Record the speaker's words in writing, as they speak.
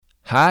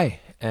Hi,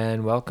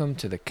 and welcome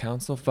to the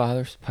Council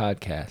Fathers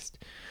podcast.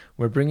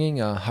 We're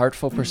bringing a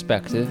heartful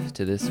perspective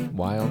to this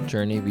wild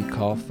journey we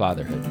call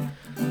fatherhood.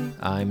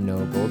 I'm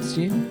Noah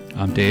Goldstein.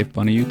 I'm Dave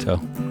Bonaiuto.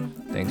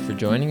 Thanks for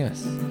joining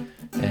us.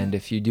 And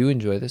if you do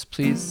enjoy this,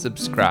 please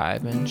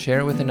subscribe and share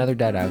it with another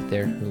dad out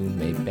there who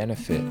may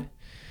benefit.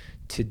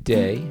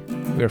 Today,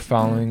 we're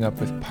following up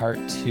with part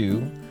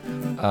 2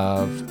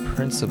 of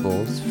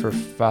Principles for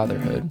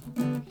Fatherhood.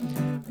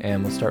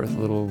 And we'll start with a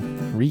little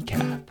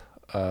recap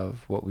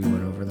of what we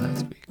went over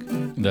last week.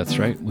 That's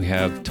right. We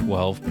have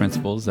 12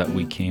 principles that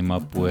we came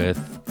up with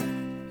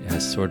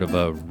as sort of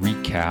a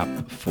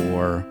recap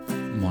for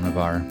one of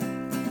our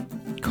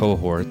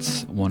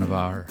cohorts, one of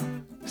our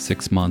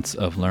 6 months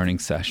of learning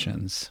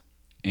sessions.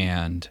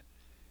 And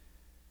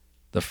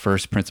the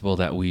first principle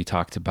that we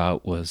talked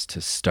about was to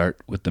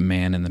start with the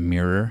man in the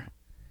mirror,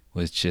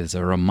 which is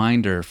a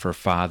reminder for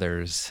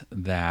fathers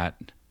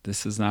that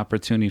this is an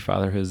opportunity.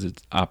 Fatherhood is an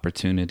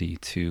opportunity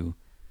to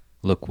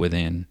look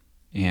within.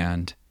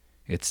 And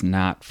it's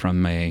not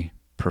from a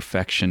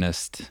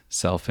perfectionist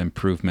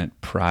self-improvement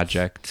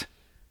project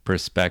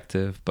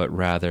perspective, but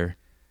rather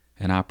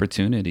an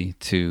opportunity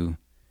to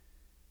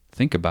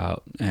think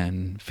about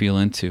and feel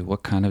into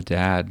what kind of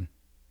dad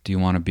do you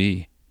want to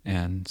be,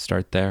 and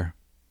start there.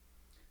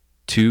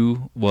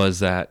 2 was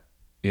that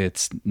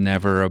it's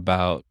never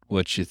about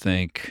what you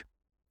think.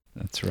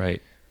 That's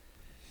right.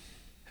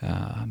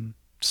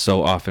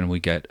 So often we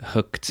get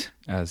hooked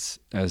as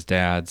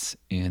dads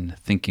in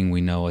thinking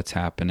we know what's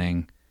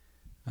happening,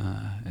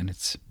 and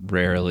it's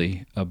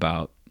rarely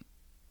about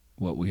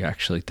what we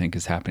actually think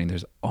is happening.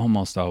 There's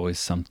almost always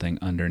something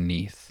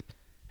underneath.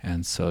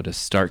 And so to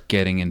start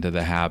getting into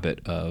the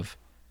habit of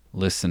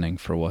listening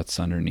for what's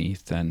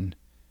underneath and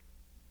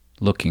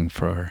looking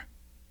for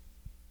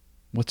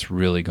what's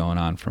really going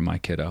on for my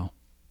kiddo.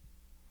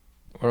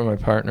 Or my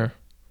partner.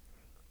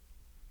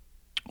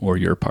 Or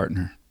your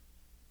partner.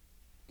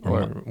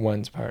 Or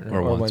one's partner.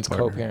 Or one's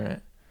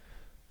co-parent.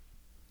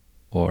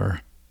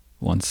 Or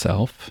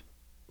oneself,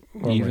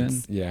 Or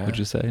even, yeah. would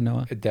you say,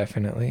 Noah?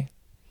 Definitely.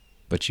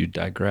 But you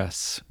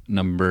digress.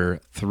 Number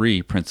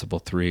 3, principle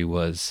 3,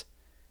 was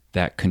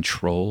that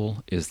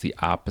control is the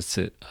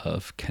opposite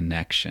of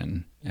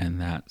connection, and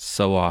that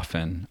so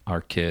often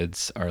our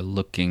kids are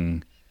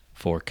looking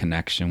for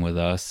connection with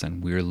us,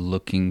 and we're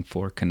looking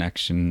for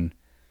connection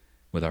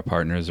with our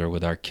partners or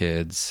with our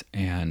kids,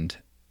 and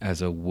as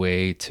a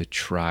way to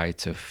try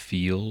to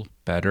feel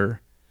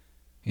better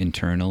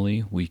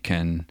internally, we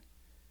can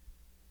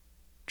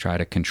try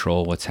to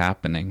control what's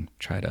happening,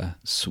 try to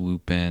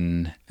swoop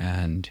in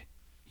and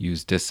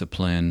use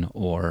discipline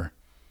or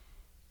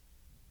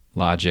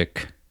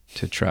logic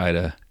to try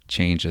to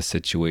change a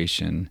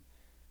situation,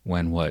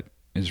 when what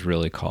is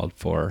really called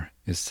for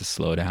is to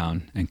slow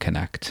down and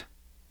connect.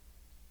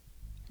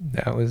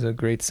 That was a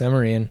great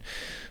summary, and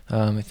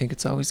I think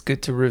it's always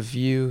good to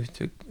review.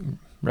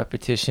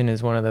 Repetition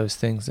is one of those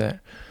things that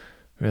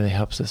really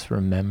helps us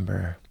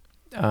remember.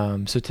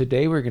 So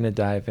today we're going to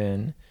dive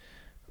in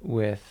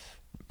with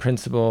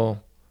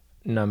principle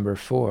number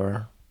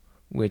 4,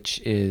 which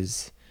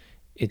is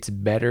it's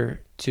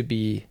better to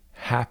be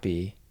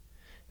happy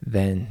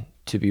than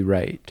to be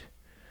right.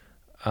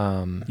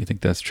 You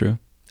think that's true?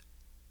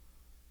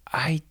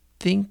 I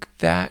think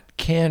that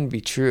can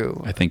be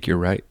true. I think you're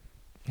right.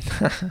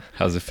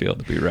 How's it feel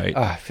to be right?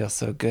 Oh, it feels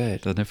so good.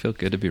 Doesn't it feel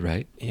good to be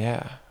right?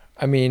 Yeah.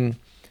 I mean,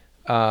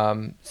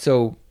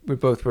 so we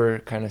both were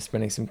kind of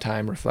spending some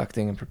time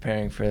reflecting and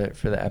preparing for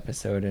the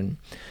episode, and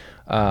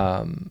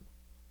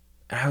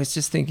I was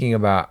just thinking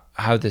about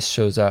how this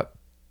shows up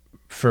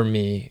for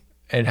me,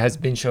 and has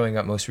been showing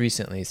up most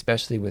recently,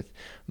 especially with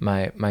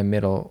my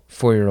middle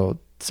 4-year-old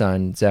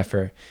son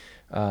Zephyr,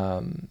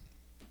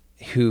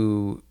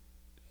 who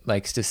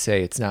likes to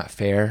say it's not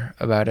fair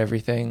about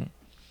everything,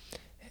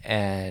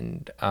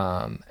 and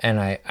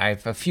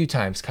I've a few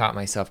times caught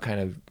myself kind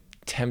of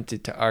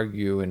tempted to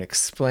argue and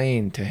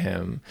explain to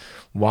him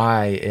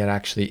why it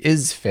actually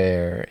is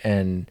fair,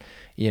 and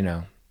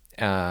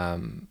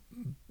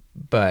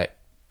but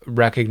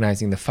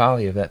recognizing the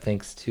folly of that,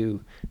 thanks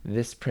to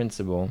this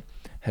principle,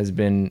 has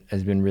been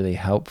really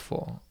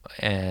helpful.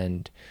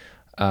 And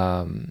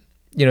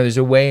there's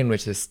a way in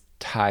which this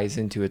ties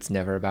into it's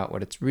never about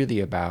what it's really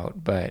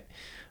about, but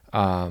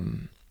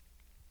often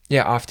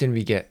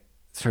we get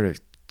sort of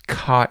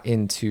caught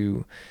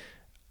into,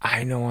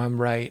 I know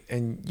I'm right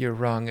and you're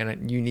wrong,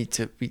 and you need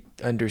to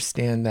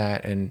understand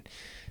that, and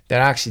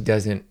that actually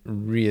doesn't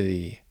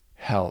really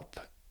help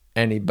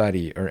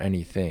anybody or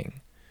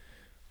anything.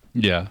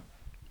 Yeah.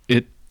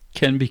 It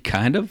can be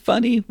kind of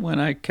funny when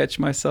I catch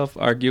myself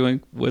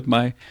arguing with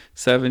my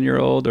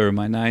 7-year-old or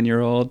my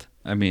 9-year-old.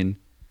 I mean,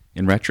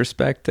 in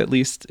retrospect, at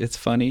least, it's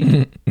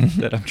funny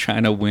that I'm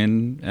trying to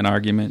win an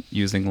argument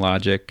using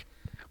logic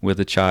with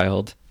a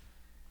child.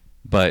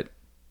 But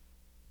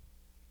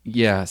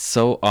yeah,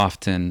 so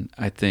often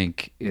I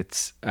think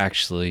it's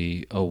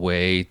actually a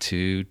way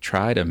to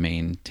try to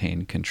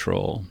maintain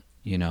control,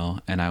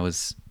 and I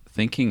was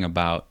thinking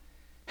about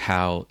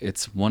how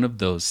it's one of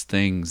those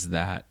things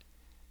that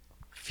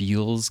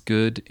feels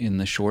good in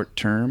the short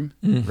term,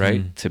 Mm-hmm.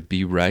 right? To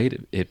be right,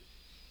 it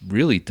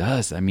really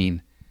does. I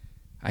mean,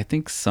 I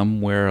think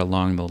somewhere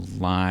along the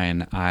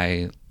line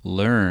I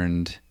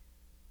learned,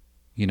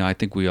 I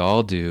think we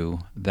all do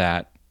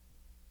that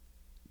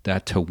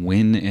to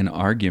win an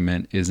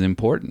argument is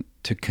important.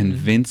 To Mm-hmm.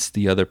 convince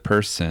the other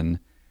person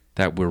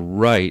that we're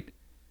right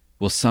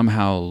will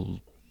somehow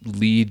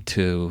lead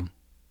to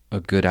a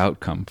good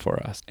outcome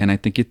for us. And I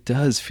think it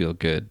does feel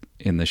good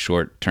in the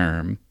short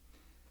term.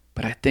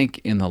 But I think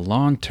in the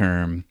long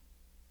term,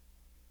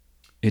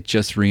 it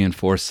just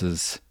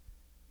reinforces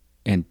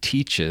and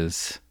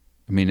teaches.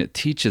 I mean, it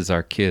teaches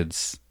our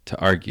kids to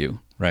argue,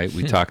 right?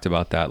 We talked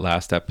about that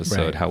last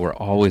episode, Right. how we're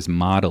always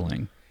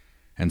modeling.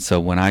 And so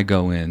when I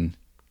go in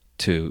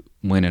to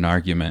win an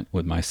argument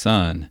with my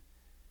son,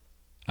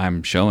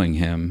 I'm showing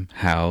him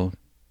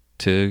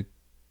to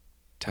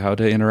how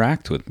to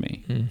interact with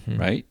me, Mm-hmm.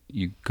 right?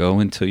 You go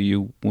until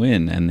you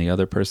win and the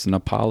other person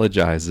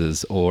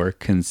apologizes or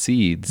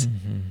concedes.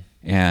 Mm-hmm.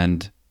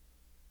 And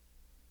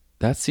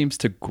that seems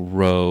to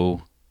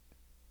grow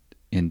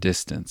in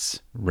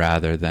distance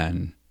rather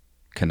than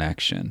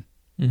connection,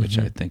 which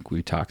Mm-hmm. I think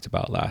we talked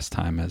about last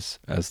time as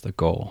the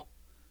goal.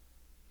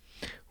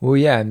 Well,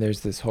 yeah, and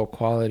there's this whole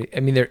quality. I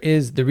mean, there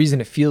is the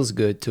reason it feels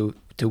good to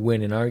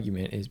win an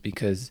argument is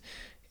because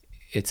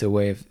it's a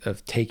way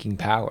of taking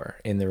power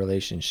in the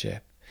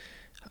relationship.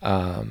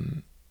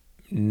 Um,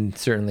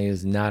 Certainly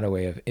is not a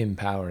way of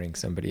empowering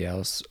somebody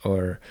else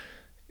or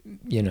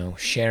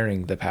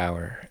sharing the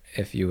power,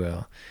 if you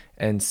will.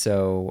 And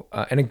so,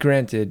 and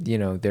granted,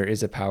 there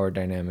is a power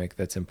dynamic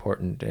that's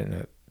important in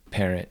a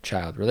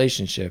parent-child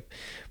relationship,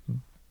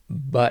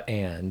 but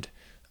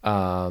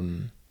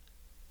um,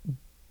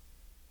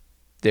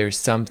 there's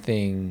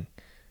something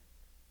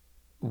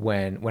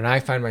when I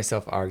find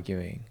myself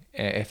arguing,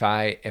 if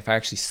I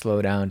actually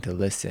slow down to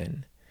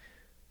listen,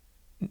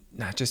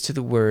 not just to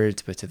the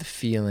words but to the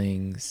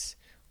feelings,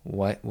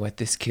 what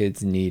this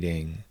kid's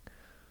needing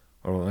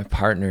or what my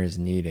partner is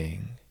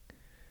needing,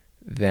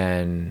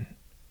 then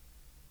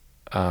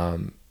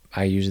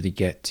I usually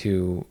get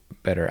to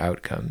better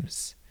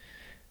outcomes,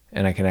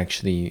 and I can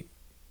actually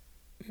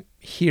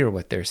hear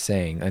what they're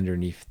saying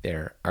underneath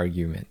their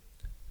argument.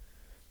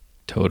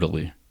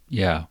 Totally.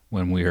 Yeah.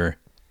 When we're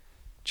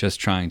just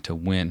trying to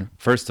win,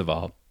 first of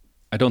all,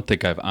 I don't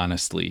think I've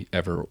honestly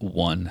ever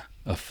won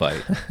a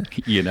fight.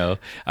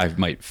 I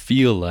might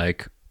feel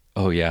like,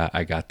 oh, yeah,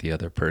 I got the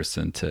other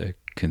person to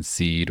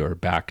concede or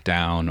back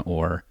down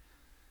or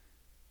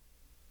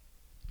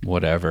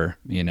whatever.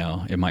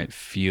 It might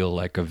feel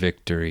like a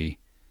victory,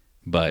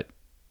 but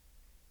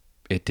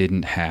it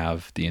didn't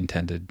have the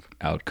intended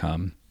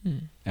outcome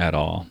at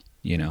all.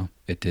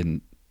 It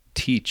didn't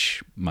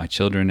teach my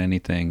children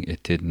anything.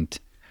 It didn't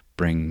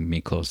bring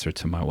me closer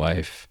to my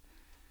wife.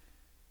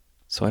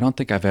 So I don't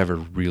think I've ever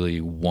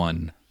really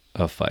won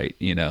a fight,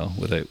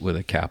 with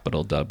a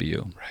capital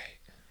W. Right.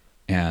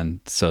 And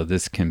so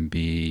this can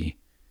be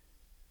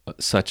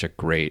such a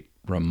great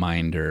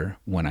reminder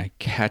when I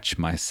catch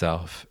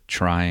myself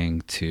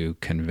trying to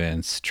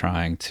convince,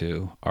 trying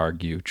to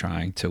argue,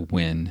 trying to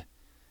win,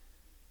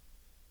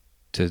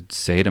 to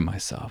say to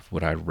myself,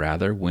 would I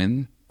rather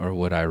win or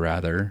would I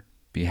rather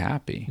be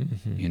happy?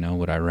 Mm-hmm.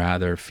 Would I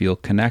rather feel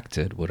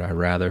connected? Would I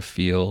rather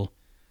feel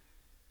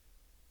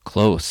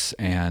close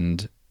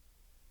and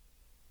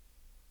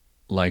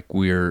like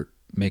we're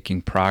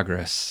making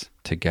progress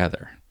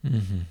together?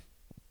 Mm-hmm.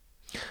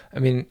 I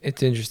mean,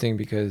 it's interesting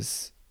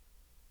because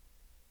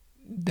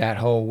that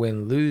whole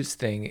win-lose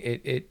thing,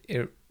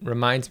 it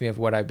reminds me of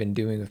what I've been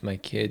doing with my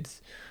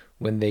kids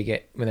when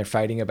they're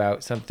fighting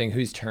about something,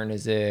 whose turn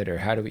is it, or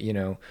how do we,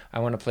 I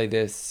want to play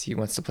this, he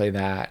wants to play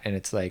that, and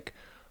it's like,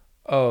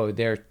 oh,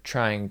 they're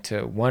trying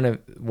to one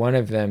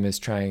of them is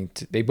trying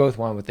to, they both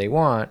want what they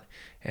want,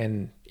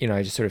 and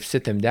I just sort of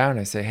sit them down and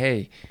I say,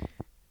 hey,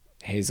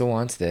 Hazel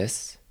wants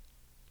this,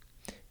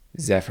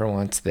 Zephyr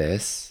wants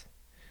this.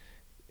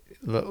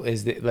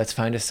 Let's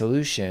find a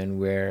solution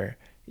where,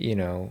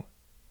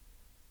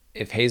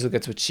 if Hazel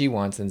gets what she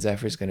wants, then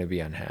Zephyr's going to be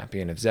unhappy.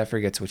 And if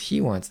Zephyr gets what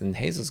he wants, then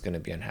Hazel's going to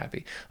be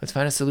unhappy. Let's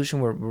find a solution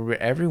where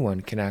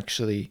everyone can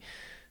actually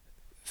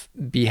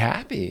be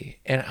happy.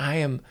 And I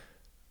am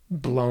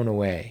blown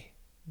away.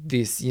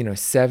 These,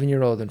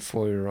 7-year-old and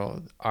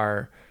 4-year-old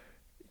are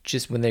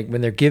just, when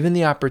they're given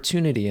the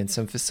opportunity and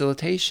some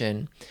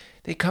facilitation,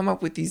 they come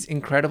up with these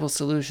incredible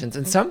solutions.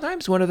 And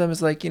sometimes one of them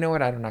is like, you know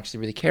what, I don't actually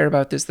really care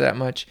about this that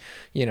much.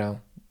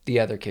 The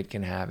other kid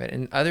can have it.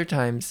 And other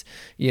times,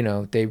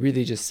 they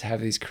really just have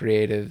these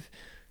creative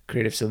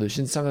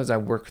solutions. Sometimes I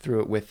work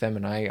through it with them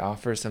and I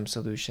offer some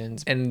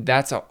solutions. And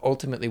that's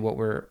ultimately what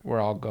we're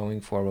all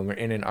going for when we're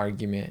in an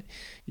argument.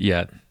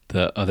 Yeah.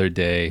 The other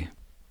day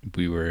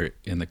we were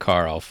in the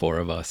car, all four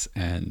of us,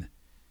 and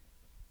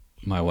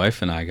my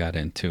wife and I got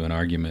into an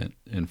argument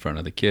in front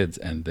of the kids,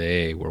 and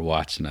they were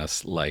watching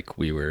us like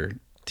we were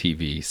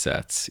TV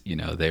sets.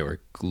 They were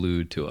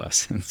glued to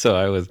us. And so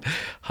I was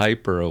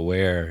hyper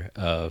aware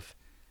of,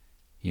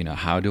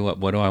 what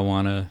do I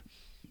want to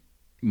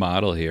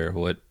model here.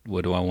 What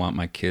do I want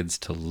my kids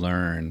to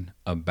learn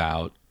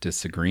about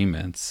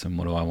disagreements, and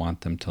what do I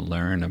want them to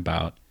learn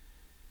about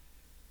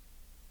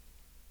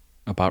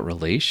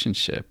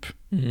relationship?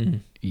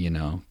 Mm.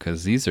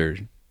 Because these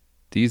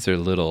are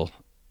little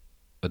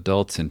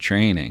adults in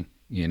training.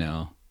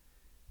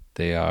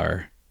 They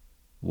are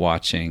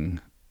watching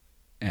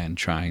and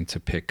trying to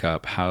pick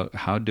up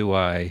how do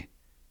I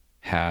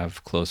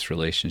have close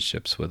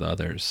relationships with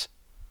others.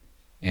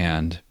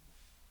 And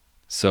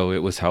so it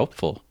was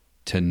helpful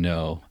to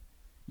know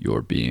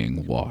you're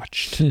being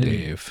watched,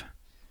 Dave.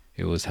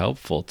 It was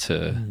helpful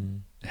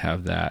to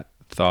have that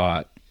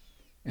thought,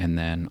 and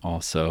then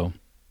also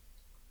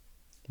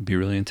be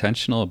really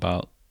intentional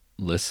about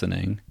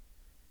listening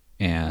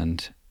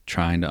and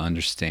trying to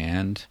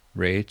understand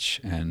Rach,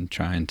 and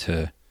trying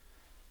to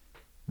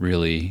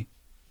really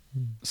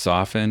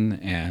soften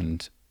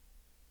and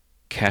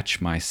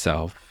catch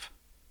myself,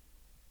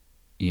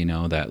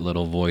 that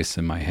little voice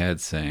in my head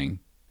saying,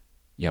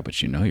 yeah,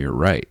 but you're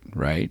right,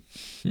 right?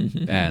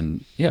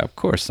 And yeah, of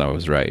course I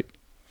was right.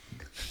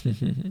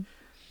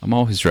 I'm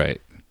always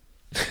right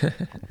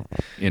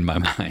in my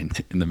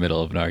mind in the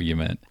middle of an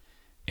argument.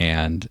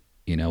 And,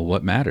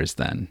 what matters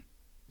then?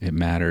 It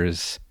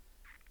matters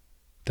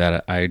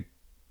that I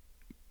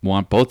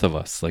want both of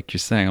us, like you're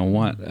saying,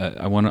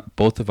 I want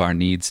both of our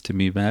needs to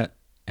be met.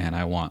 And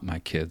I want my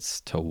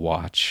kids to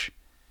watch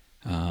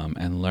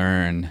and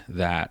learn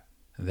that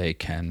they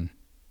can,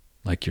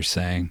 like you're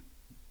saying,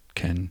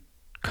 can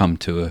come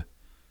to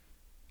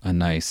a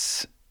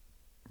nice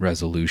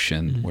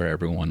resolution where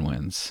everyone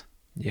wins.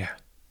 Yeah.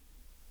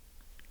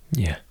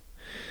 Yeah.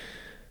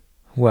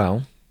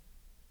 Well,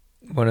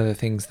 one of the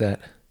things that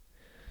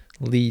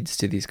leads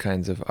to these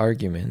kinds of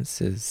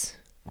arguments is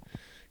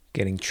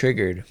getting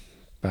triggered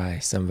by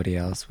somebody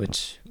else,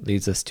 which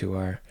leads us to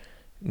our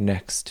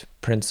next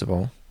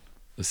principle.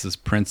 This is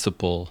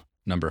principle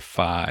number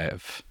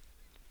 5,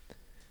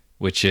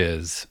 which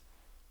is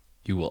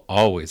you will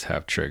always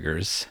have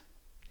triggers,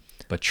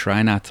 but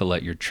try not to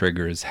let your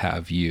triggers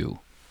have you.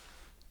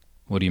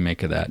 What do you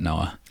make of that,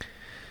 Noah?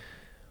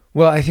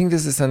 Well, I think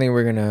this is something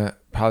we're going to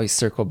probably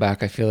circle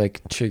back. I feel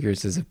like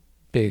triggers is a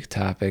big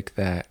topic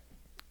that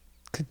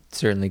could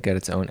certainly get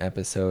its own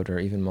episode or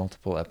even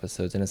multiple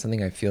episodes. And it's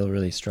something I feel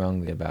really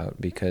strongly about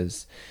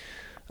because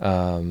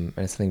and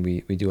it's something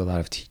we do a lot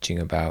of teaching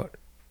about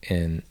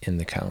in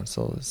the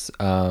councils.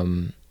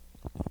 I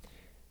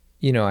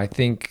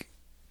think,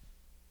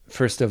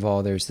 first of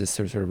all, there's this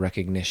sort of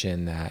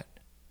recognition that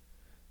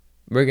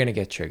we're going to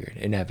get triggered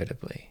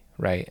inevitably,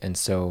 right? And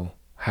so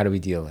how do we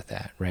deal with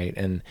that, right?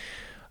 And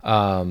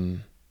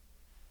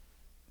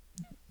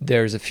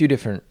there's a few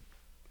different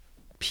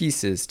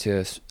pieces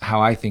to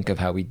how I think of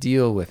how we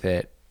deal with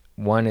it.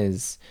 One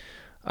is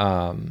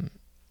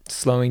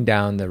slowing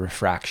down the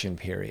refraction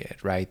period,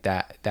 right?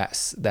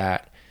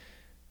 That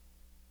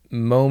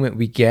moment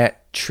we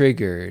get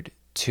triggered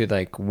to,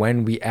 like,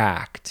 when we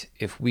act,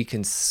 if we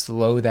can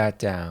slow that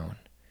down,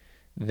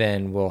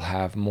 then we'll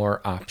have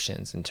more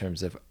options in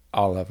terms of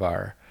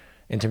our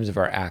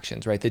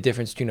actions, right? The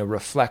difference between a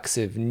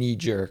reflexive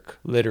knee-jerk,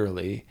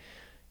 literally,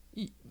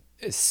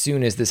 as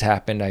soon as this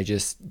happened, I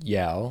just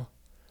yell,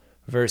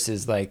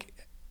 versus like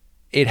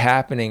it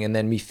happening and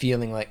then me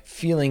feeling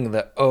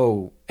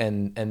the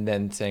and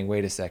then saying,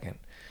 wait a second,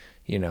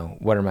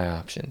 what are my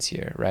options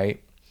here,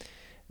 right?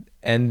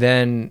 And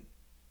then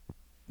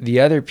the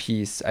other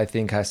piece I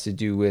think has to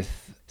do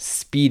with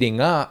speeding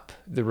up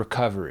the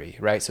recovery,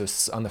 right? So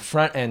on the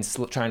front end,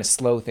 trying to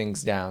slow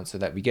things down so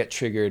that we get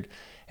triggered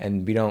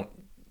and we don't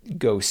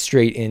go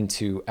straight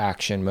into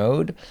action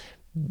mode,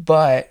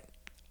 but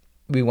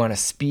we want to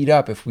speed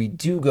up if we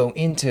do go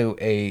into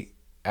a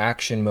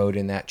action mode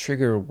in that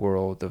trigger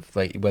world of,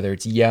 like, whether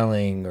it's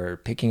yelling or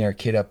picking our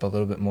kid up a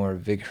little bit more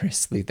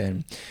vigorously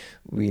than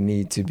we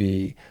need to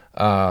be.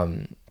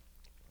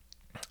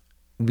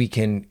 We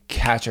can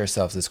catch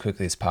ourselves as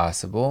quickly as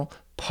possible,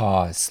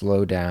 pause,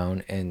 slow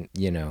down, and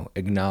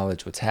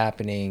acknowledge what's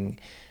happening,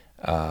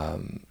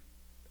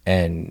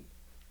 and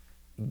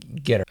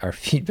get our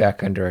feet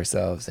back under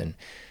ourselves and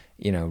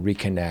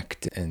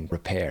reconnect and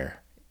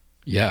repair.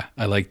 Yeah,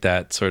 I like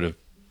that sort of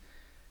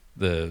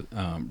the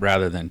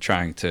rather than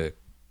trying to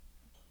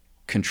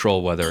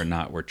control whether or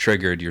not we're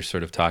triggered, you're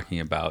sort of talking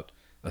about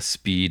a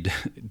speed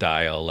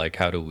dial, like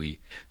how do we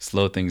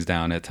slow things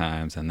down at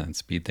times and then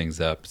speed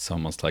things up. It's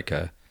almost like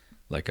a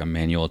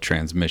manual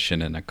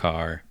transmission in a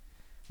car.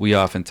 We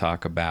often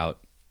talk about,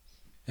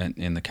 and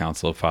in the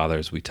Council of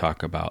Fathers, we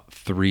talk about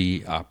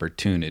 3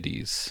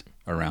 opportunities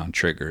around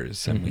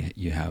triggers, and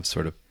you have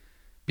sort of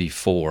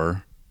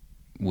before,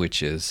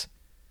 which is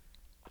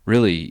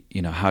really,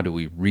 how do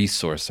we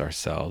resource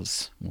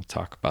ourselves? We'll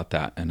talk about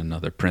that in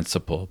another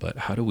principle, but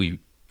how do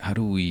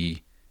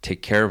we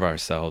take care of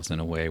ourselves in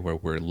a way where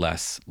we're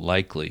less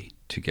likely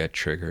to get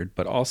triggered?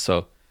 But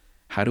also,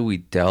 how do we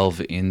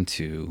delve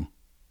into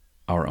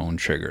our own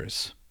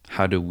triggers?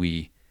 How do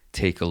we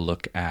take a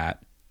look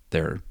at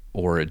their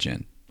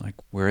origin? Like,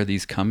 where are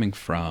these coming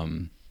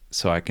from?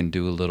 So I can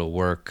do a little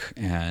work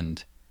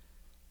and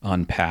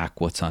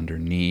unpack what's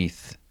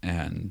underneath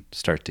and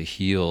start to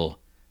heal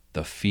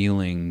the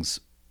feelings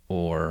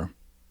or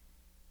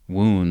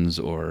wounds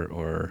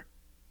or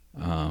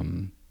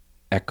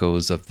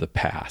echoes of the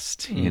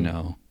past,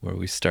 where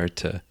we start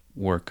to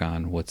work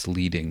on what's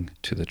leading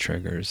to the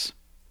triggers.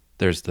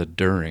 There's the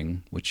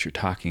during, which you're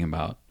talking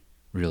about,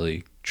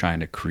 really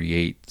trying to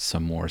create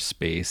some more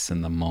space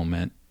in the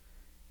moment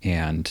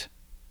and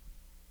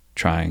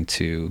trying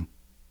to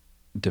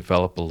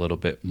develop a little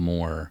bit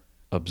more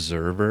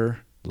observer,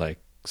 like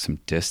some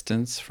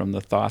distance from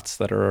the thoughts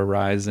that are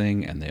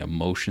arising and the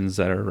emotions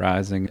that are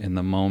arising in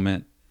the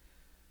moment,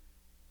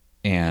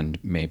 and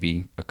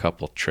maybe a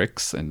couple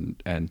tricks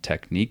and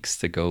techniques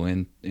to go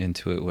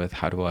into it with.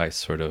 How do I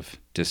sort of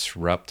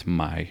disrupt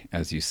my,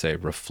 as you say,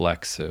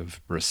 reflexive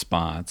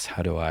response?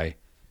 How do I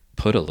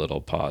put a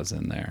little pause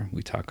in there?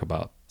 We talk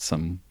about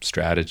some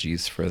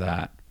strategies for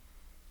that.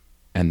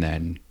 And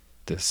then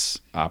this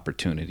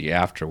opportunity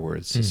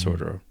afterwards to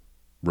sort of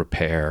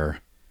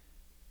repair,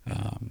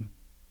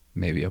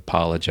 maybe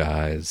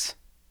apologize,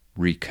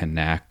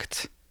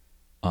 reconnect,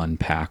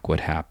 unpack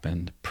what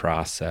happened,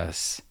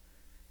 process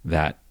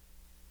that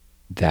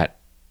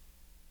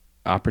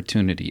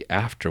opportunity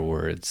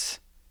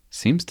afterwards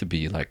seems to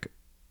be like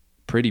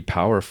pretty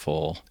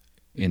powerful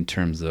in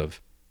terms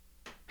of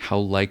how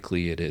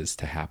likely it is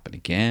to happen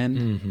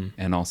again,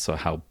 and also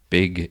how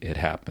big it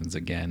happens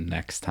again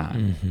next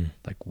time.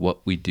 Like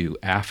what we do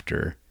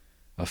after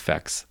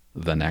affects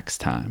the next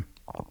time.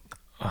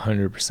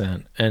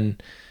 100%.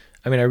 And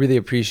I mean, I really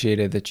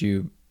appreciated that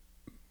you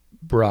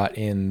brought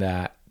in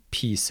that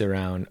piece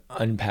around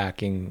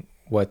unpacking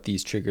what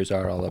these triggers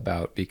are all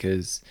about,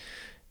 because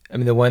I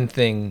mean, the one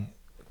thing,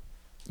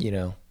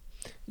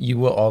 you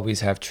will always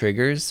have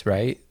triggers,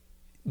 right?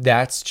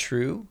 That's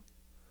true.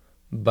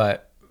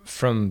 But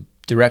from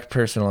direct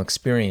personal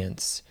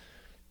experience,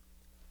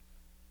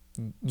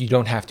 you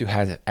don't have to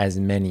have as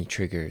many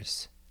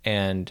triggers,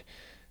 and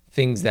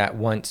things that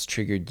once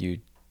triggered you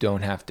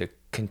don't have to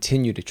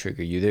continue to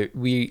trigger you.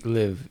 We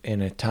live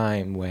in a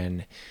time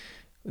when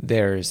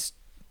there's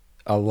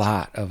a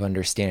lot of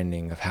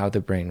understanding of how the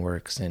brain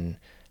works and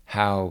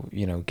how,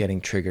 getting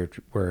triggered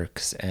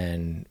works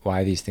and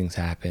why these things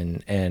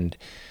happen. And,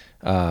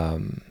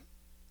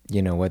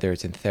 whether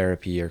it's in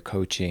therapy or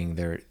coaching,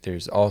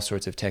 there's all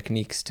sorts of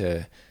techniques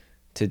to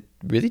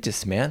really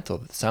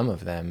dismantle some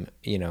of them,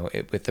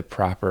 with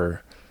the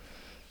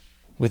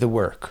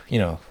work,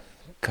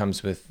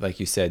 comes with, like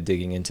you said,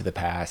 digging into the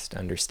past,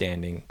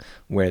 understanding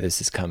where this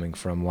is coming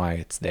from, why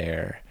it's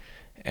there.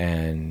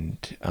 And,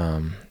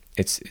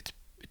 it's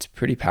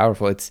pretty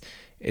powerful.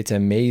 It's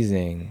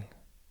amazing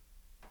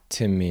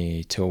to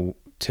me to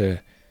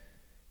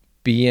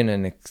be in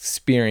an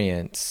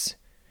experience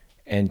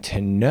and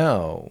to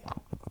know,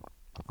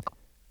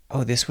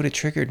 oh, this would have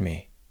triggered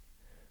me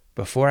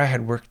before I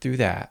had worked through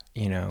that,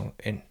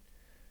 and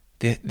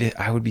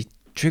I would be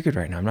triggered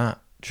right now. I'm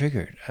not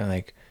triggered. I'm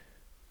like,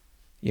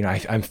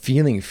 I'm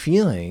feeling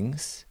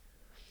feelings,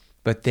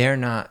 but they're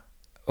not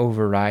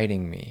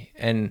overriding me.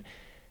 And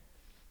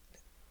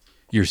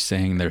you're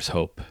saying there's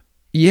hope.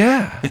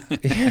 Yeah,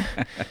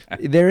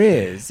 there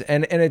is.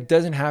 And it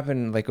doesn't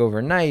happen like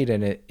overnight,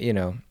 and it,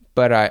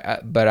 but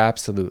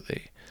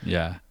absolutely.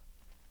 Yeah.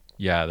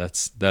 Yeah.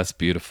 That's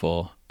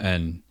beautiful.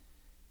 And,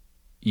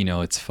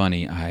 it's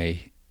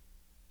funny.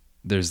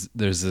 There's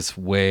this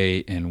way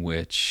in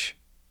which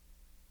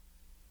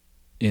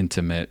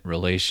intimate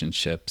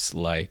relationships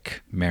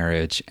like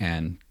marriage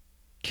and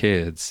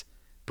kids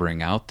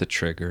bring out the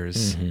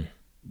triggers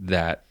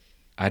that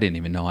I didn't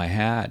even know I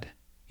had.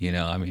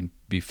 I mean,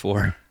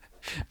 before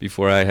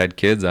I had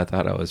kids, I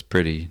thought I was a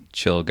pretty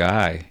chill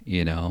guy,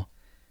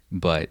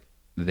 but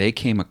they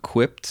came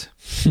equipped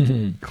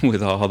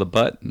with all the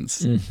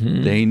buttons.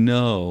 They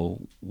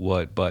know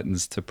what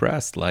buttons to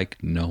press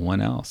like no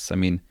one else. I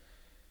mean,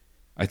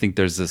 I think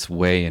there's this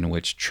way in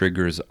which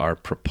triggers are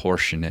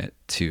proportionate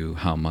to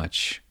how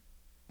much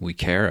we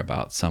care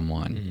about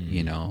someone,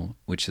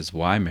 which is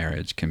why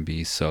marriage can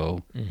be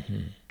so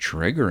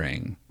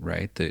triggering,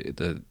 right?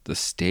 The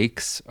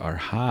stakes are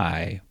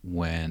high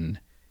when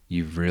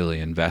you've really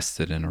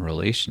invested in a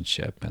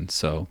relationship. And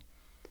so,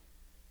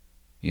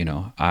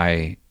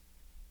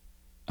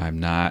 I'm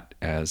not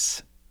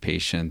as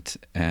patient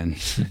and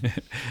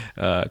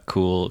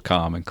cool,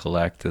 calm, and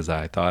collect as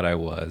I thought I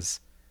was.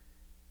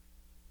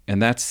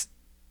 And that's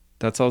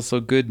also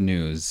good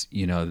news,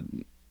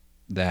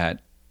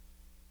 that,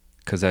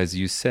 because as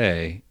you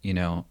say,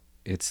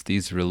 it's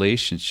these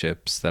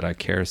relationships that I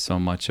care so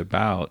much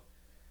about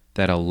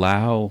that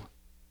allow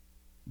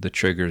the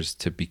triggers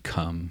to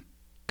become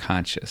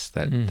conscious,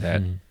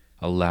 that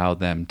allow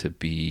them to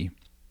be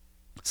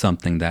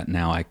something that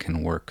now I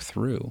can work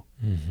through,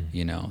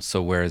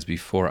 So whereas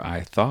before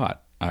I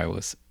thought I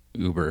was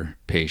uber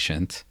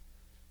patient,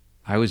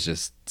 I was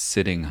just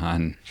sitting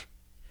on,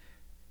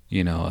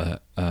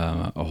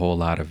 a whole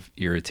lot of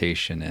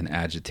irritation and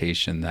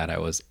agitation that I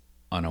was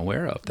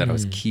unaware of, that I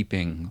was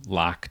keeping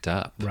locked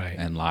up Right.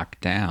 and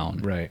locked down.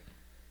 Right.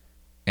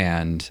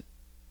 And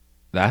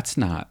that's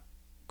not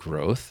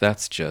growth.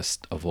 That's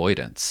just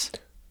avoidance.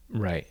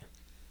 Right.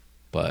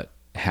 But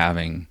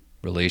having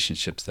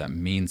relationships that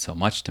mean so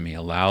much to me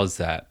allows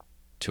that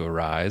to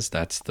arise.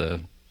 That's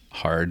the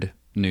hard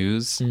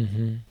news.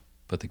 Mm-hmm.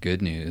 But the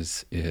good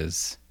news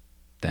is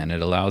then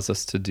it allows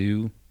us to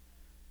do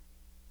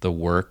the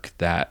work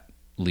that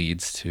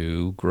leads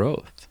to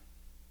growth.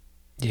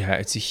 Yeah,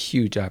 it's a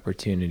huge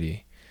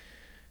opportunity.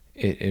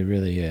 It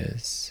really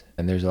is.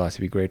 And there's a lot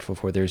to be grateful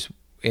for. There's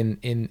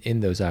in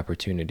those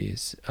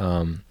opportunities.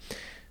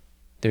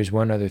 There's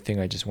one other thing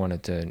I just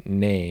wanted to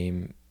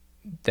name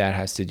that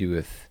has to do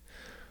with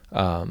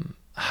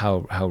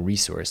how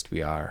resourced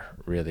we are,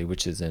 really,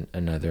 which is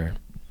another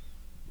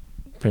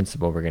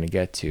principle we're going to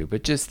get to.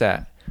 But just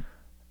that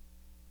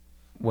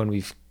when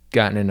we've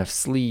gotten enough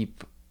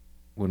sleep,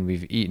 when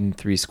we've eaten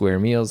 3 square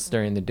meals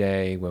during the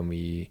day, when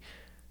we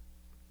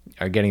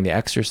are getting the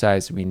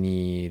exercise we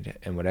need,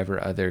 and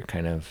whatever other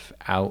kind of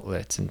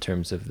outlets in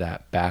terms of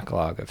that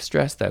backlog of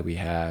stress that we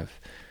have.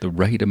 The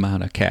right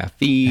amount of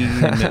caffeine,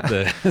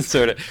 the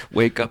sort of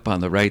wake up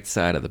on the right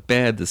side of the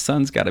bed, the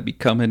sun's got to be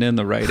coming in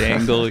the right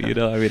angle, I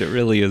mean, it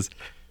really is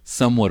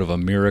somewhat of a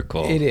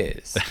miracle. It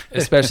is,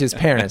 especially as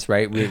parents,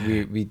 right?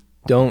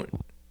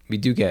 We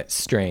do get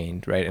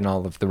strained, right, in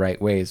all of the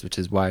right ways, which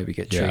is why we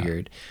get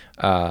triggered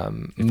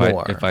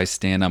more. If I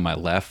stand on my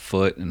left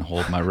foot and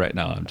hold my right,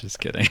 no, I'm just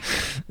kidding.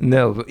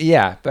 No,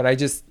 but I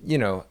just,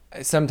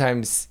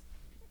 sometimes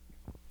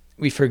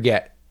we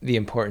forget the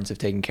importance of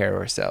taking care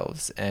of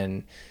ourselves,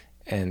 and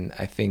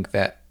I think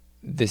that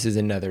this is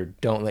another,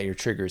 don't let your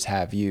triggers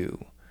have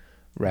you,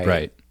 right?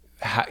 Right.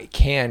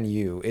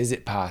 Is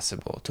it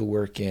possible to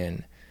work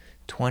in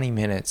 20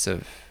 minutes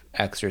of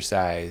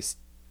exercise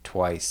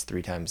twice,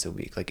 3 times a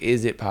week? Like,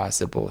 is it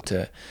possible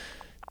to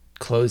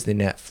close the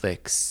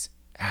Netflix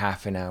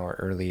half an hour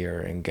earlier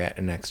and get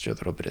an extra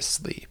little bit of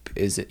sleep?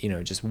 Is it,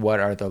 just what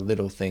are the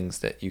little things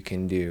that you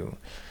can do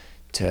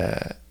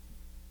to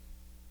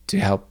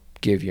help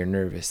give your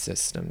nervous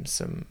system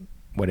some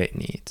what it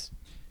needs?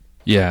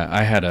 Yeah,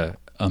 I had a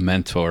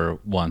mentor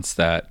once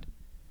that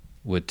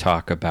would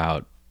talk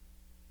about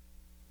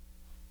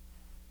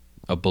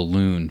a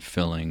balloon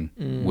filling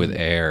with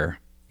air,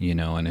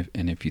 and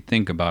if you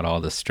think about all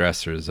the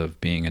stressors of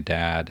being a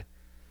dad,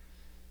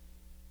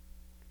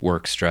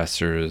 work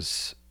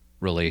stressors,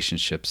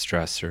 relationship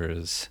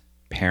stressors,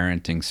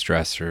 parenting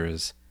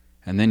stressors,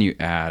 and then you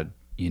add,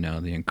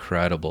 the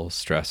incredible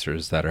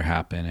stressors that are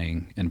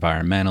happening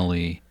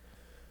environmentally,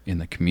 in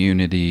the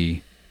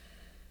community,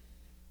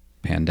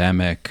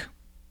 pandemic,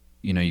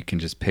 you can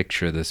just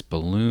picture this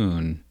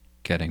balloon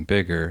getting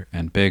bigger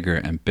and bigger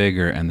and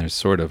bigger, and there's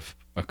sort of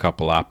a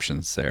couple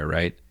options there,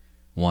 right?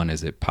 One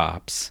is it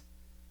pops,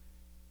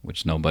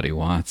 which nobody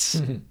wants.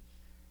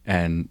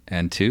 And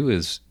 2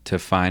 is to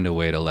find a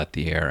way to let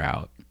the air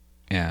out.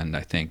 And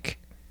I think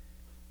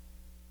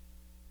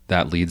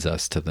that leads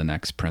us to the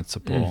next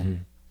principle,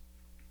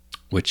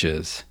 which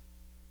is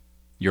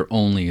you're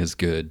only as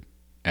good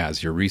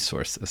as your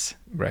resources.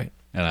 Right.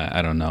 And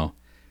I don't know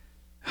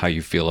how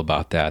you feel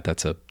about that.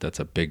 That's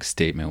a big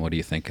statement. What do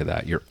you think of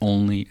that? You're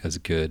only as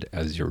good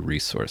as your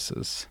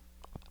resources.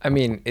 I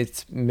mean,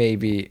 it's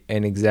maybe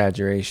an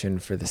exaggeration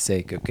for the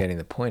sake of getting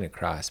the point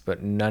across,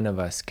 but none of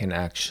us can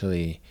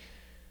actually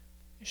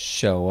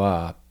show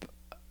up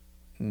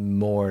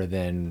more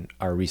than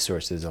our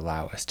resources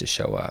allow us to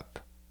show up.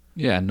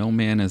 Yeah, no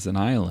man is an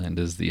island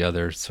is the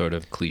other sort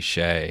of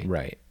cliche.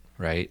 Right.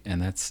 Right?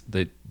 And that's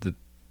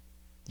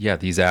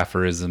these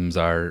aphorisms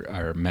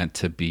are meant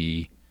to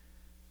be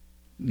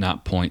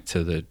not point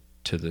to the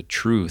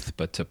truth,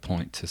 but to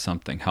point to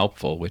something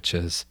helpful, which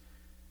is,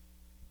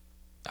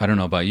 I don't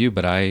know about you,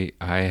 but I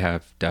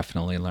have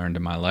definitely learned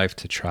in my life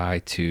to try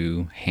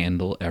to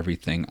handle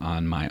everything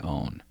on my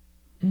own.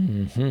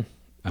 Mm-hmm.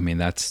 I mean,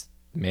 that's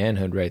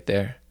manhood right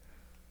there.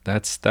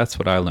 That's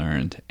what I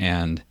learned.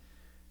 And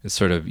it's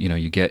sort of,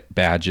 you get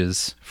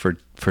badges for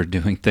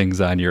doing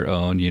things on your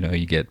own,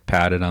 you get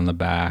patted on the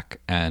back.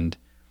 And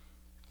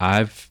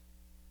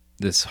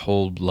this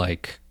whole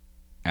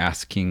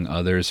asking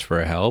others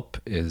for help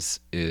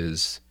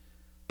is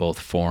both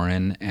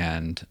foreign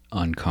and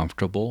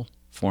uncomfortable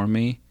for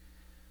me.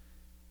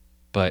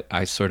 But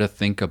I sort of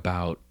think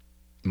about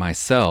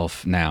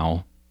myself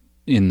now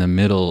in the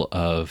middle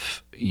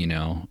of,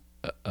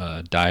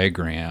 a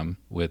diagram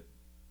with,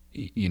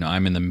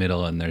 I'm in the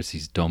middle and there's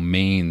these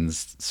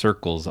domains,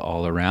 circles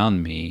all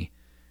around me.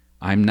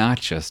 I'm not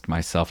just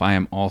myself. I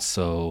am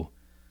also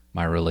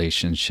my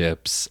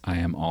relationships. I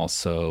am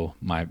also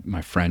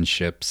my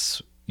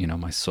friendships,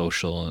 my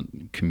social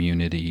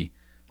community,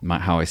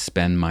 how I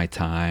spend my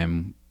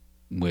time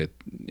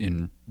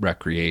in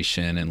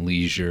recreation and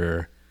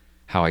leisure,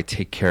 how I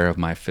take care of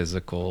my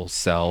physical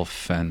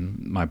self and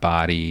my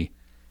body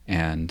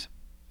and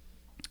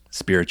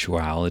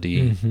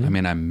spirituality. Mm-hmm. I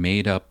mean, I'm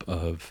made up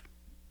of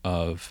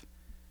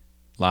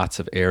lots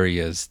of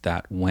areas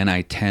that when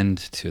I tend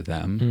to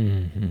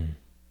them,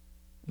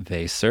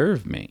 they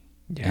serve me.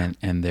 Yeah.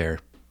 And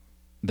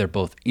they're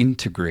both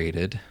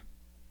integrated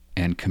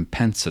and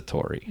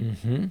compensatory,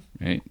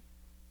 right?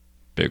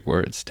 Big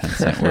words,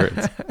 10-cent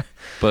words.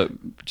 But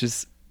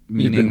just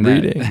You've been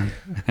meaning reading.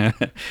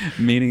 that,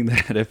 meaning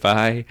that if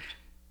I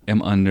am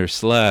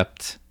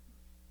underslept,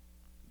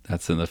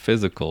 that's in the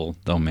physical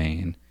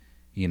domain,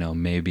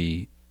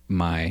 maybe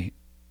my,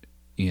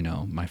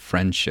 my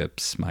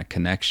friendships, my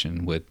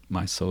connection with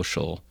my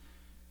social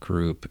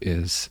group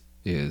is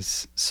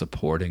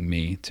supporting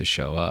me to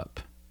show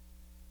up.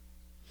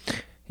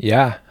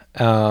 Yeah.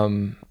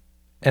 And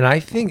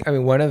I think, I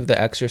mean, one of the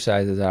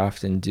exercises I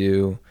often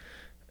do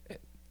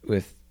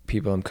with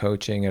people I'm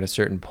coaching at a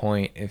certain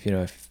point, if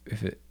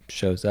it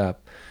shows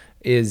up,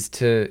 is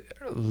to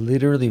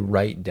literally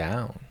write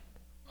down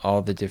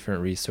all the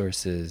different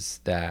resources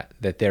that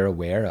they're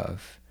aware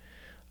of,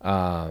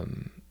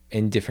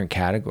 in different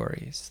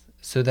categories,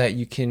 so that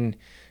you can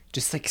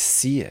just like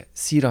see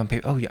it on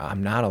paper. Oh yeah,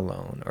 I'm not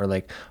alone. Or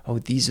like, oh,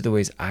 these are the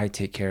ways I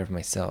take care of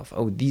myself.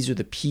 Oh, these are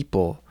the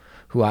people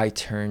who I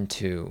turn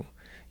to,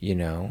 you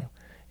know,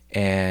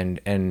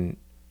 and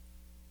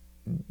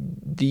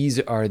these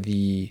are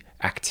the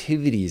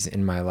activities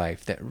in my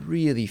life that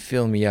really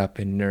fill me up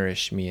and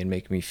nourish me and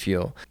make me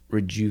feel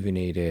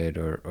rejuvenated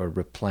or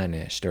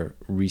replenished or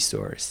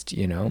resourced,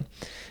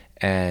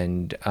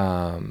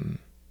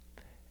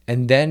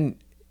 and then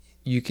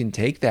you can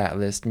take that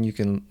list and you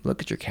can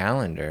look at your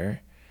calendar.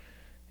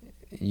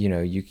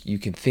 You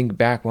can think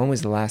back, when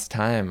was the last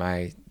time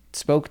I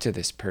spoke to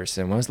this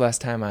person? When was the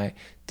last time I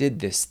did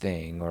this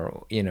thing?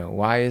 Or,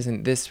 why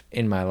isn't this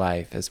in my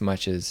life as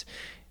much as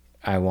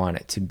I want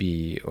it to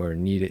be or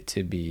need it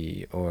to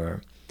be,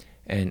 or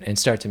and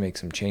start to make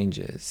some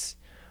changes.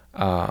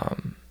 Yeah,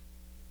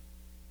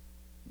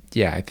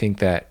 I think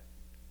that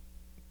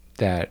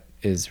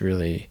is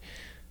really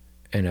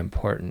an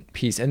important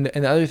piece. And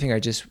the other thing,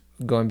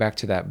 going back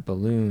to that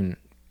balloon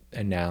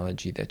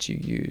analogy that you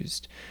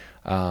used,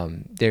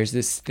 there's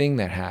this thing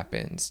that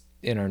happens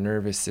in our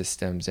nervous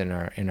systems, in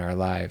our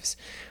lives,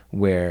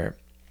 where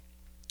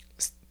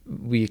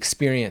we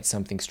experience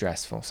something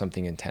stressful,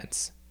 something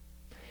intense,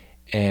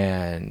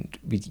 and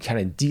we kind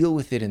of deal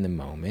with it in the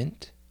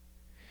moment,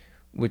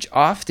 which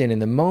often in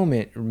the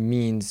moment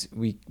means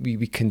we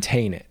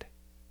contain it.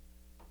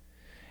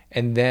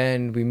 And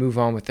then we move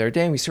on with our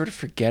day and we sort of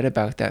forget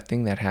about that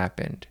thing that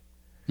happened.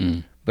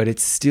 But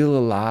it's still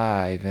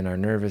alive in our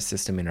nervous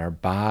system, in our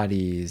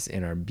bodies,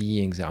 in our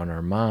beings, on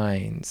our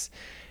minds.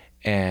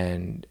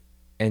 And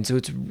so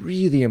it's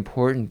really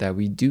important that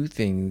we do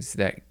things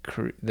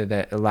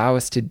that allow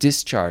us to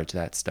discharge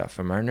that stuff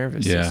from our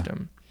nervous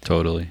system.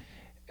 Totally.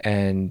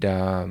 And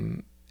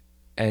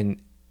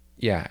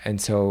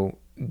so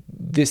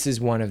this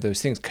is one of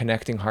those things,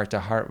 connecting heart to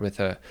heart with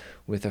a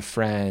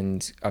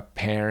friend, a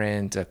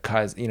parent, a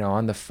cousin,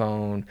 on the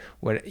phone,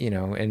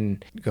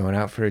 and going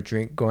out for a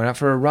drink, going out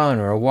for a run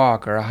or a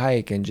walk or a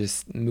hike, and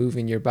just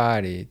moving your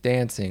body,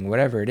 dancing,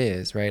 whatever it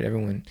is, right?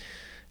 Everyone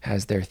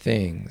has their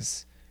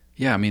things.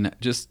 Yeah, I mean,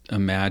 just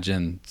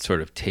imagine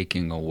sort of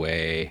taking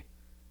away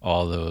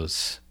all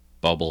those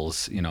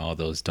bubbles, all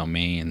those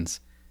domains,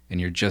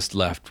 and you're just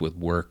left with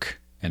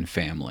work and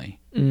family.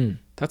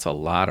 That's a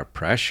lot of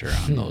pressure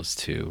on those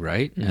two,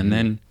 right?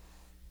 Mm-hmm.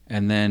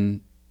 And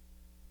then,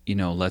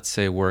 let's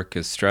say work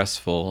is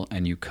stressful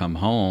and you come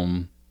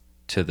home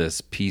to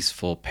this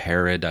peaceful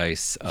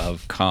paradise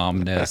of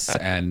calmness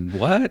and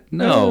what?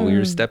 No,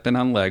 you're stepping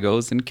on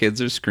Legos and kids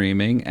are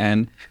screaming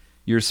and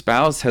your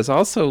spouse has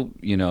also,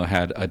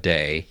 had a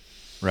day,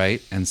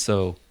 right? And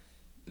so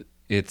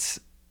if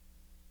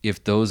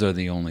those are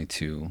the only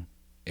two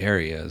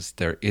areas,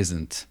 there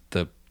isn't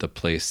the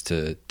place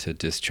to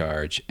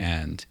discharge,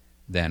 and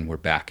then we're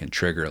back in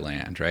trigger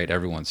land, right?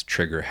 Everyone's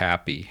trigger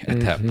happy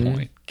at that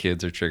point.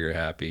 Kids are trigger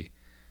happy.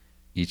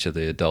 Each of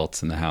the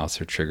adults in the house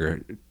are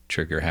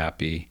trigger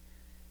happy.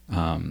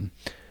 Well,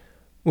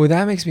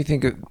 that makes me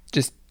think of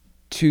just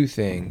two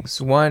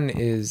things. One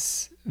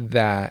is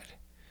that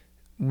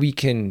we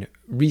can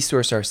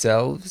resource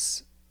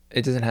ourselves.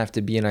 It doesn't have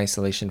to be in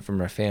isolation from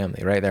our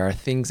family, right? There are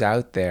things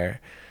out there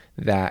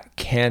that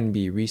can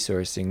be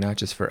resourcing, not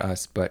just for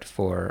us, but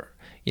for,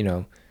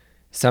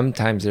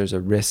 sometimes there's a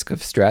risk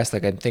of stress.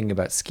 Like I'm thinking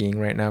about skiing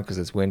right now because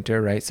it's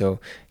winter, right? So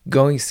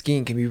going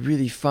skiing can be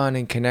really fun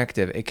and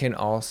connective. It can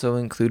also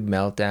include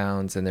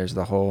meltdowns, and there's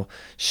the whole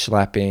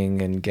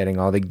schlepping and getting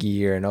all the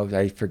gear, and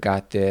I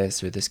forgot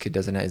this, or this kid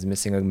is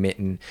missing a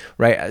mitten,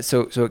 right?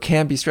 So it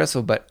can be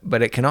stressful,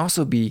 but it can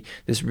also be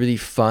this really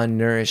fun,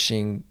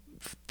 nourishing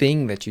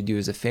thing that you do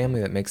as a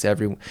family that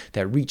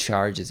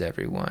recharges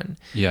everyone.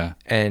 Yeah.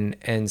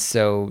 And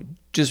so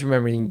just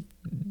remembering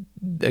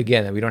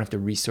again that we don't have to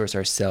resource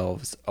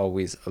ourselves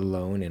always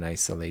alone in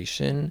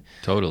isolation.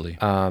 Totally.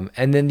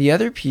 And then the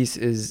other piece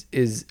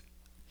is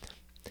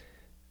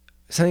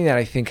something that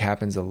I think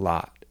happens a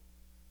lot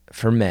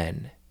for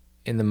men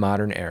in the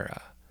modern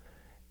era,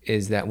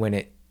 is that when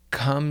it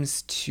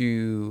comes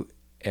to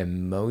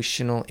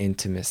emotional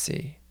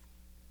intimacy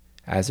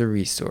as a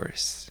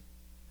resource,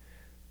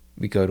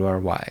 we go to our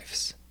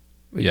wives.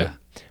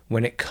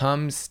 When it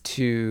comes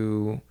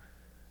to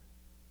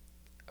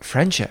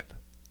friendship,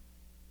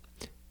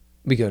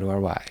 we go to our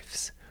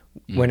wives.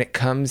 When it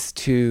comes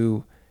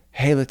to,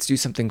 hey, let's do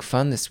something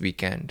fun this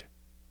weekend,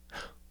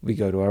 we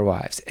go to our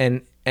wives.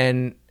 Um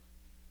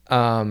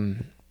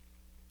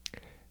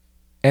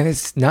and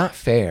it's not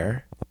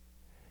fair,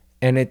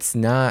 and it's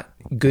not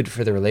good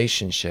for the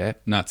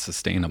relationship, Not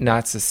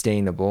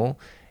sustainable.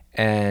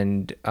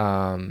 and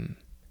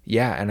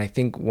yeah, and I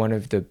think one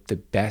of the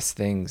best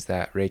things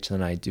that Rachel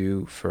and I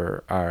do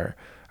for our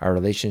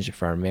relationship,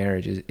 for our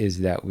marriage, is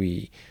that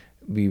we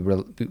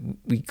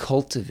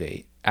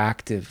cultivate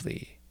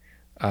actively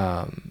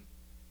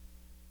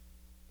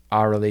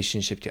our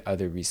relationship to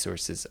other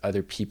resources,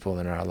 other people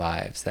in our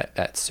lives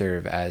that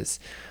serve as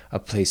a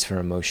place for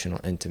emotional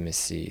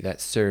intimacy,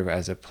 that serve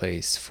as a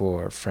place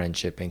for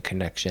friendship and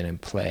connection and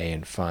play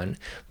and fun.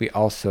 We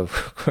also,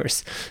 of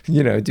course,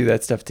 do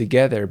that stuff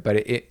together,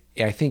 but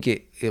I think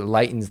it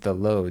lightens the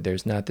load.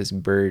 There's not this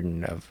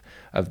burden of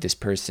this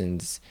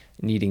person's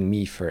needing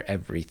me for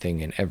everything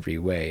in every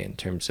way in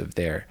terms of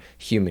their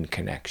human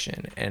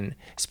connection, and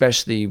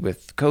especially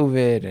with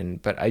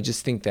COVID. But I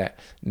just think that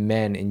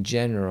men in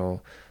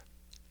general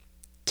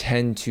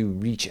tend to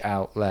reach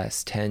out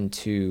less, tend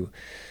to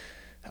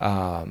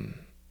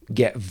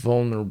get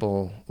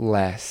vulnerable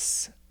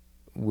less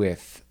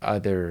with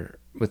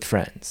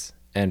friends,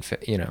 and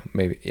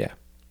maybe.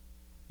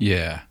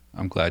 Yeah,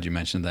 I'm glad you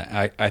mentioned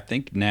that. I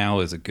think now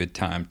is a good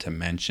time to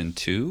mention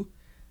too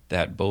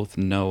that both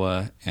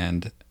Noah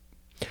and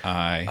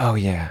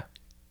I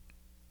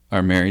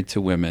are married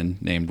to women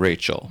named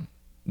Rachel.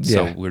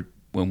 So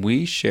when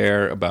we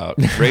share about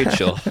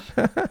Rachel,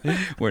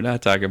 we're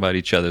not talking about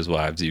each other's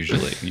wives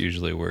usually.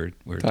 Usually we're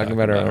talking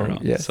about our own.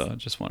 Yes. So I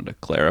just wanted to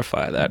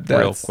clarify that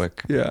real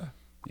quick. Yeah.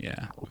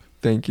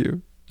 Thank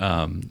you.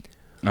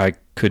 I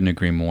couldn't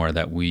agree more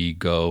that we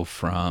go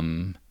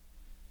from,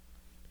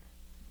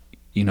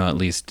 at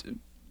least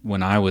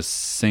when I was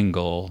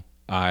single,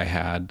 I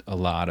had a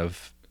lot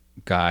of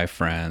guy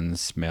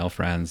friends, male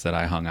friends that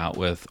I hung out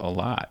with a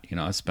lot.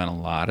 I spent a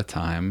lot of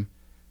time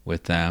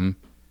with them.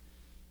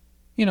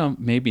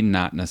 Maybe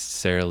not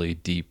necessarily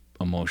deep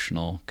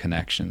emotional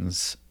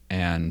connections,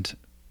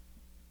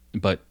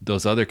 but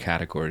those other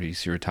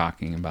categories you were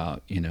talking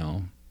about,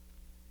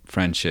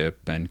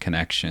 friendship and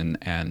connection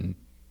and,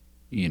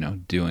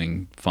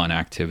 doing fun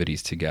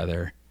activities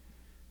together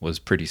was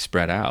pretty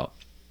spread out.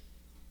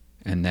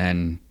 And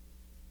then,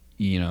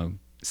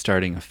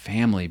 starting a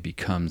family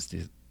becomes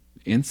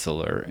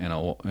insular in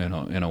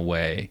a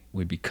way.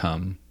 We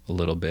become a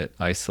little bit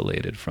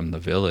isolated from the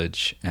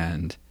village,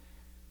 and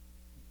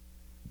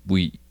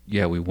we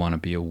want to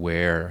be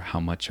aware how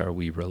much are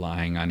we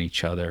relying on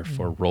each other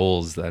for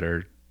roles that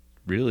are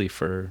really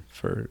for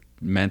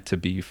meant to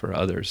be for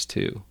others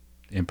too,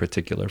 in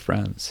particular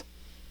friends.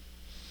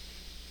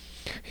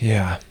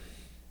 Yeah.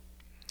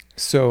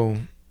 So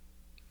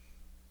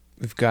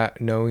we've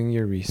got knowing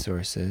your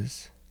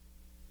resources.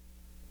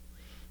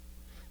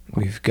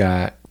 We've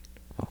got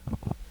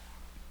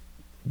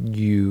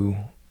you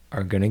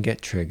are going to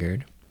get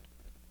triggered.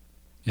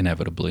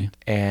 Inevitably.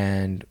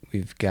 And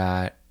we've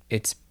got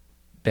it's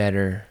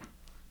better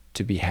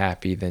to be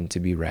happy than to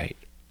be right.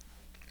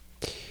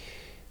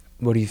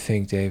 What do you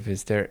think, Dave?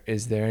 Is there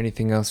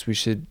anything else we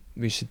should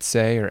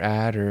say or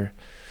add or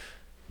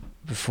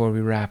before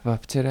we wrap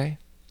up today?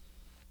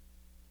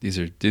 These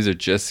are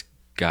just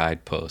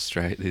guideposts,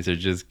 right? These are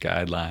just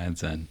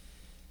guidelines, and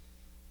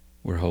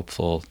we're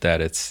hopeful that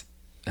it's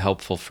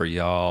helpful for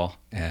y'all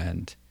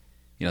and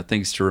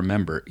things to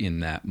remember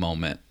in that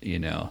moment,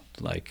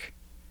 like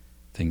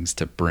things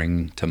to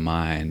bring to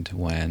mind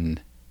when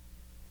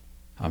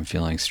I'm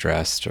feeling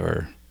stressed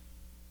or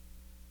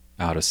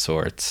out of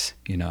sorts.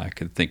 I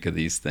could think of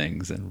these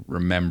things and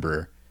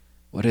remember,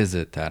 what is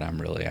it that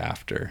I'm really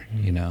after,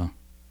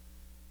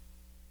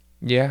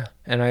 Yeah.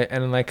 And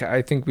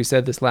I think we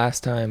said this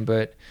last time,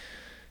 but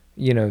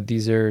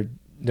they're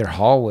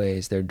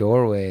hallways, they're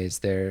doorways,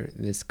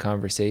 these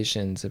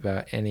conversations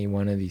about any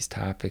one of these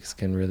topics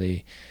can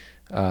really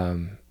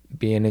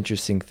be an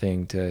interesting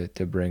thing to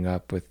bring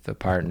up with a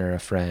partner, a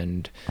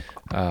friend,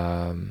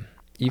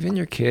 even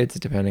your kids,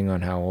 depending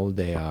on how old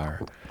they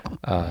are,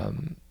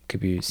 could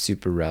be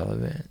super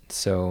relevant.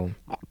 So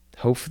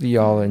hopefully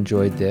y'all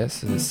enjoyed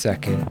this as a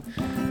second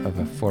of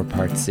a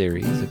 4-part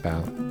series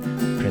about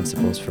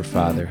principles for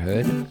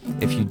fatherhood.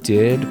 If you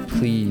did,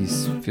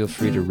 please feel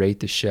free to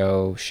rate the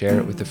show, share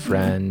it with a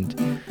friend,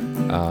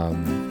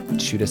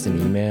 shoot us an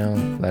email,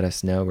 let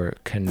us know. We're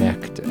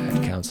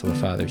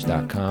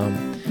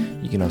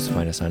connect@counciloffathers.com. You can also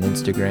find us on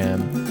Instagram,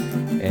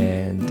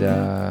 and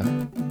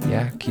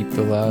keep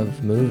the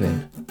love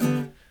moving.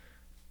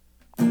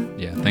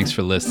 Yeah, thanks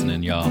for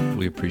listening, y'all.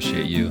 We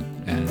appreciate you,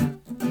 and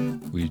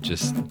we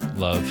just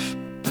love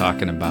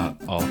talking about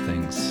all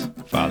things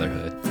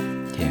fatherhood.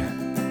 Yeah.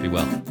 Be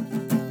well.